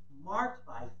is marked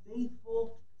by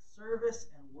faithful service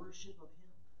and worship of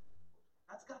him.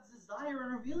 That's God's desire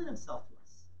in revealing himself to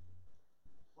us.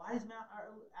 Why is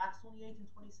Acts 28 and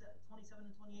 27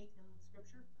 and 28 in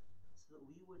Scripture? So that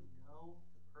we would know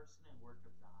the person and work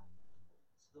of God.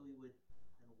 So that we would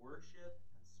then worship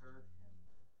and serve him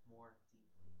more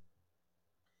deeply.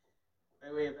 By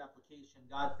way of application,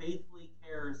 God faithfully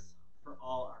cares for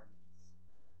all our needs.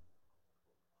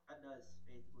 God does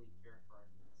faithfully care for our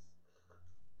needs.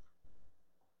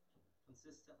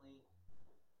 Consistently,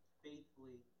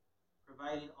 faithfully,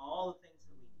 providing all the things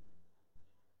that we need.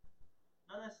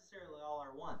 Not necessarily all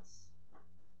our wants,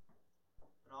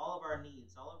 but all of our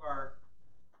needs, all of our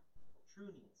true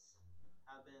needs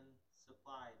have been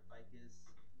supplied by his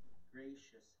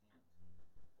gracious hand.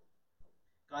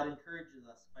 God encourages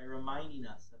us by reminding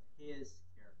us of his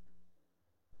character.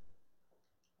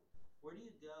 Where do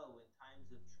you go in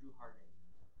times of true heartache?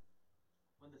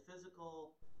 When the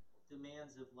physical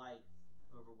demands of life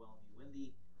overwhelm you, when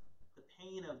the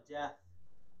pain of death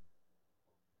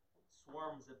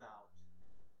swarms about,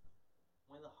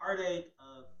 when the heartache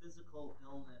of physical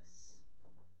illness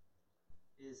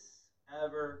is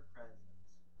ever present,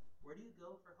 where do you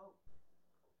go for hope?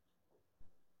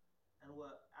 And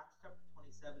what Acts chapter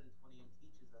 27 and 28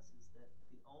 teaches us is that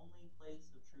the only place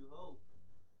of true hope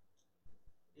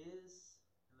is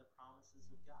in the promises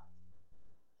of God.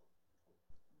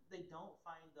 They don't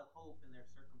find the hope in their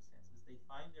circumstances. They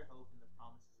find their hope in the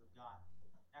promises of God.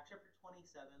 Acts chapter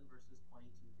 27, verses 22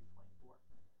 through 24.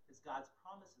 It's God's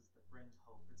promises that bring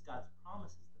hope. It's God's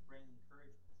promises that bring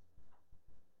encouragement.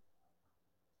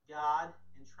 God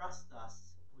entrusts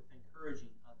us with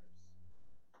encouraging others.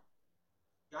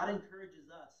 God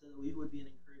encourages us so that we would be an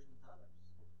encouragement to others.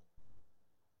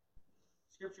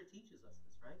 Scripture teaches us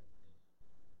this, right?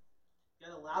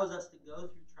 God allows us to go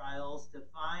through trials, to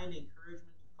find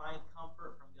encouragement, to find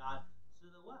comfort from God, so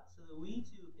that what? So that we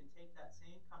too can take that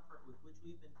same comfort with which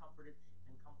we've been comforted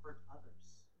and comfort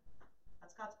others.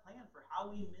 That's God's plan for how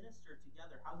we minister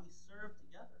together, how we serve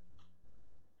together,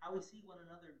 how we see one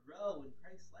another grow in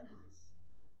Christ's likeness.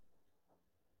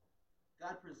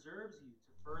 God preserves you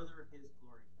to further His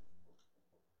glory.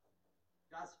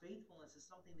 God's faithfulness is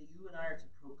something that you and I are to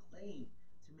proclaim,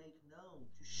 to make known,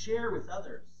 to share with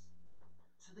others,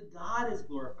 so that God is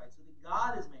glorified, so that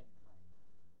God is magnified.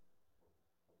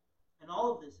 And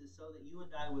all of this is so that you and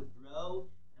I would grow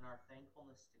in our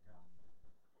thankfulness to God,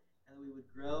 and that we would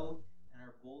grow in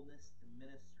our boldness to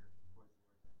minister before the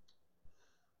Lord.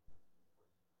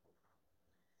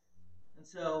 And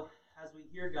so, as we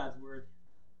hear God's word,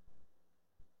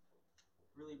 it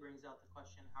really brings out the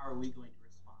question, how are we going to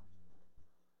respond?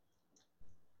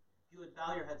 If you would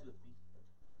bow your heads with me,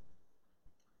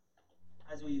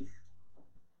 as we've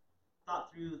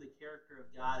thought through the character of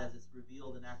God as it's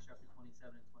revealed in Acts chapter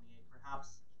 27 and 28,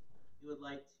 perhaps you would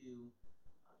like to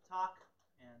talk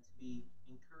and to be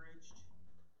encouraged,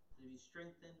 to be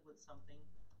strengthened with something.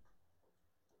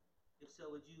 If so,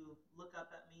 would you look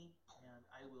up at me and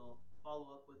I will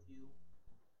follow up with you.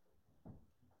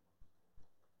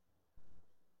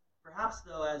 Perhaps,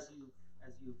 though, as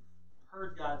you've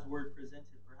heard God's word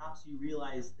presented, perhaps you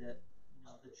realize that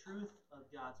the truth of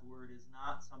God's word is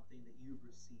not something that you've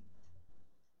received.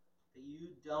 That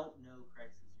you don't know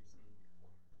Christ as your Savior.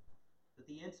 That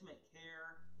the intimate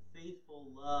care, the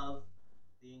faithful love,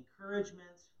 the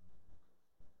encouragement,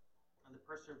 and the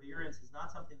perseverance is not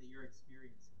something that you're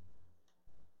experiencing.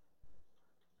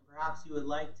 And perhaps you would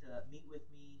like to meet with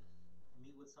me, or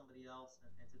meet with somebody else,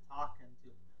 and to talk and to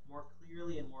more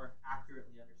clearly and more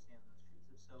accurately understand those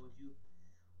truths. If so, would you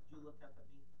look up at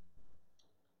me?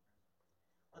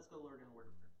 Let's go, Lord, in a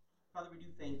word of prayer. Father, we do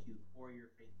thank you for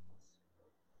your faithfulness.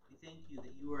 We thank you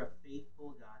that you are a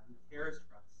faithful God who cares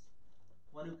for us,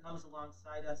 one who comes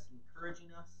alongside us,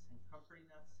 encouraging us and comforting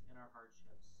us in our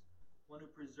hardships, one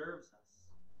who preserves us.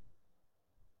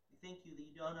 We thank you that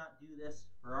you do not do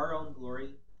this for our own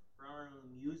glory, for our own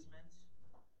amusement,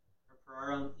 or for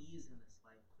our own ease in this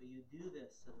life, but you do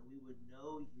this so that we would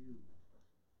know you, so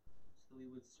that we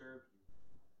would serve you,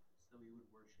 so that we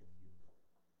would worship you.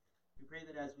 We pray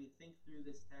that as we think through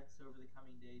this text over the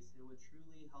coming days, it would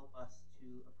truly help us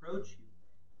to approach you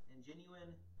in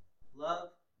genuine love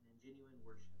and in genuine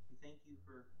worship. We thank you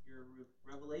for your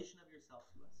revelation of yourself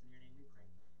to us. In your name we pray.